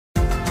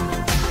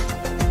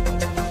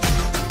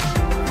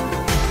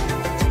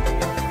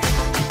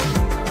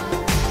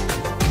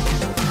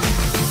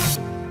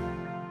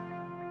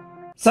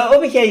So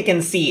over here you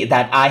can see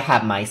that I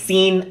have my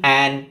scene,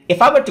 and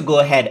if I were to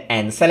go ahead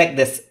and select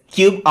this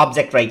cube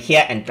object right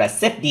here and press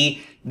Shift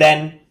D,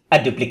 then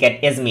a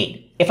duplicate is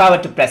made. If I were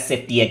to press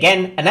Shift D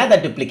again, another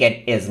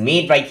duplicate is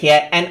made right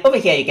here, and over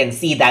here you can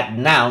see that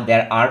now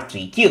there are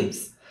 3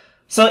 cubes.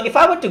 So if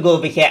I were to go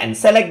over here and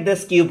select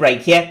this cube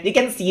right here, you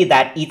can see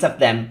that each of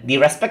them, the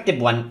respective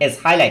one, is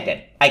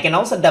highlighted. I can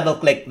also double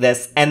click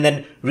this and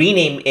then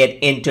rename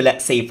it into,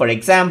 let's say for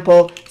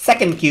example,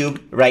 second cube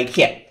right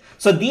here.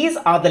 So these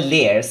are the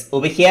layers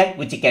over here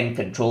which you can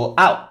control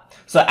out.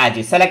 So as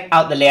you select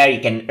out the layer, you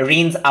can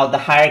arrange out the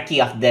hierarchy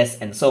of this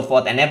and so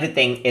forth, and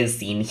everything is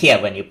seen here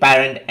when you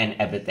parent and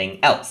everything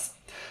else.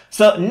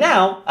 So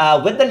now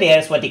with the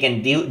layers, what you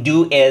can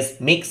do is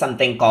make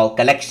something called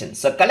collections.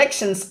 So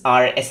collections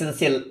are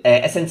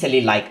essentially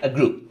like a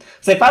group.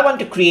 So if I want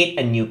to create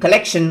a new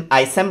collection,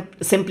 I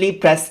simply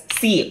press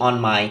C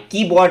on my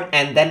keyboard,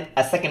 and then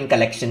a second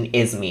collection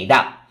is made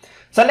up.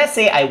 So let's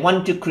say I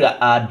want to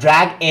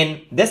drag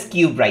in this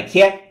cube right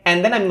here,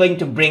 and then I'm going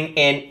to bring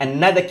in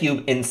another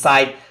cube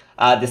inside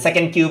the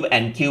second cube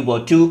and cube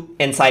 02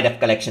 inside of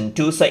collection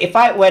 2. So if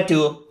I were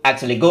to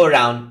actually go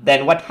around,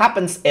 then what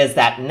happens is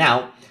that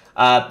now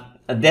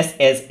this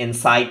is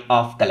inside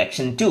of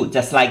collection 2,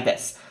 just like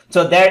this.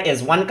 So there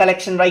is one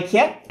collection right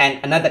here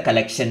and another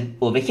collection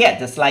over here,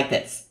 just like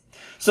this.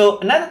 So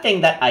another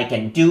thing that I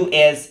can do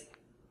is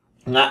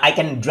I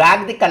can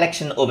drag the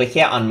collection over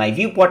here on my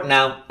viewport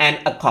now, and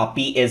a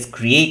copy is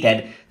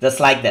created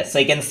just like this. So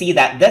you can see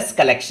that this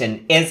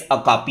collection is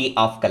a copy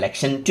of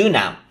collection 2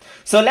 now.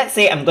 So let's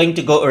say I'm going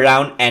to go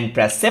around and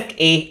press Shift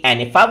A, and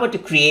if I were to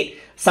create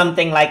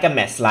something like a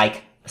mesh,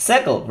 like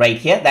circle right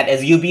here, that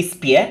is UV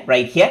sphere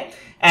right here,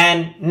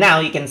 and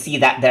now you can see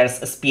that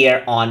there's a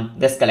sphere on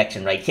this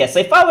collection right here. So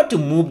if I were to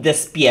move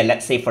this sphere,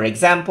 let's say for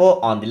example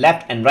on the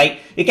left and right,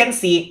 you can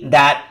see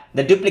that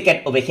the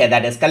duplicate over here,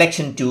 that is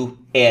collection 2,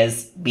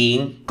 is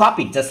being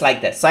copied just like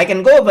this. So I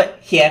can go over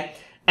here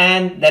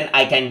and then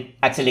I can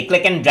actually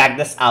click and drag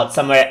this out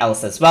somewhere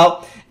else as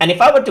well. And if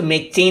I were to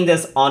make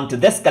changes onto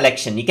this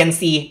collection, you can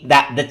see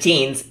that the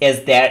change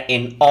is there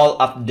in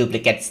all of the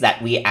duplicates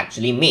that we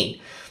actually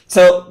made.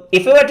 So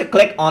if we were to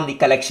click on the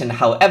collection,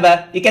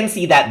 however, you can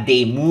see that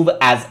they move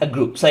as a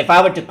group. So if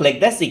I were to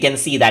click this, you can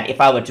see that if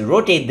I were to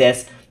rotate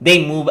this,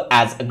 they move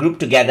as a group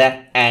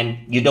together, and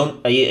you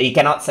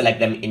cannot select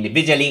them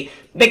individually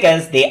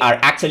because they are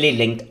actually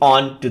linked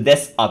on to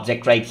this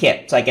object right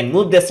here. So I can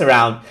move this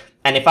around,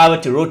 and if I were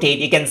to rotate,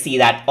 you can see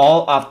that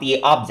all of the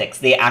objects,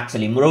 they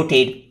actually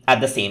rotate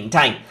at the same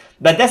time.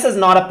 But this is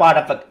not a part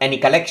of any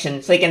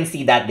collection, so you can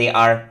see that they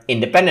are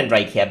independent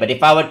right here. But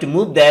if I were to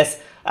move this,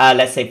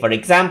 let's say for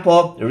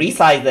example,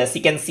 resize this,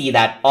 you can see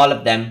that all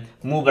of them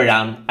move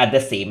around at the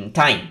same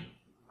time,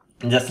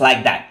 just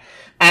like that.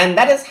 And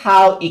that is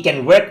how you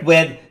can work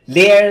with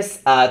layers,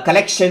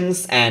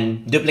 collections,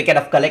 and duplicate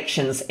of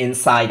collections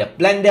inside of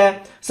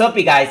Blender. So hope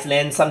you guys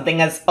learned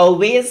something as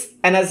always.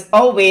 And as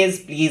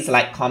always, please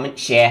like, comment,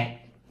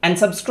 share, and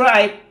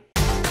subscribe.